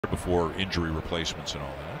before injury replacements and all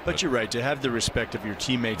that. But you're right, to have the respect of your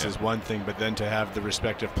teammates is one thing, but then to have the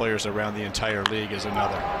respect of players around the entire league is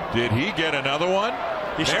another. Did he get another one?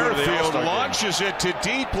 Merrifield launches it to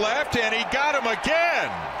deep left, and he got him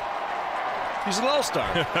again. He's an all-star.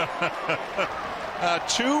 A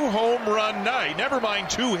 2-home run night. Never mind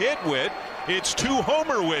 2-hit Whit. It's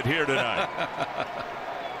 2-homer Whit here tonight.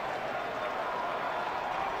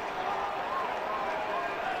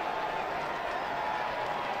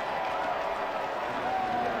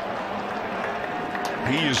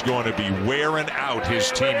 He is going to be wearing out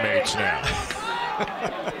his teammates now.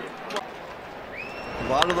 A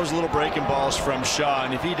lot of those little breaking balls from Shaw,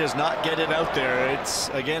 and if he does not get it out there, it's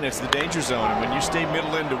the danger zone. And when you stay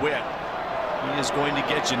middle into Whit, he is going to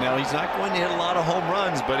get you. Now, he's not going to hit a lot of home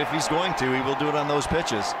runs, but if he's going to, he will do it on those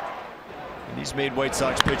pitches. And he's made White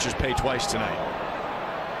Sox pitchers pay twice tonight.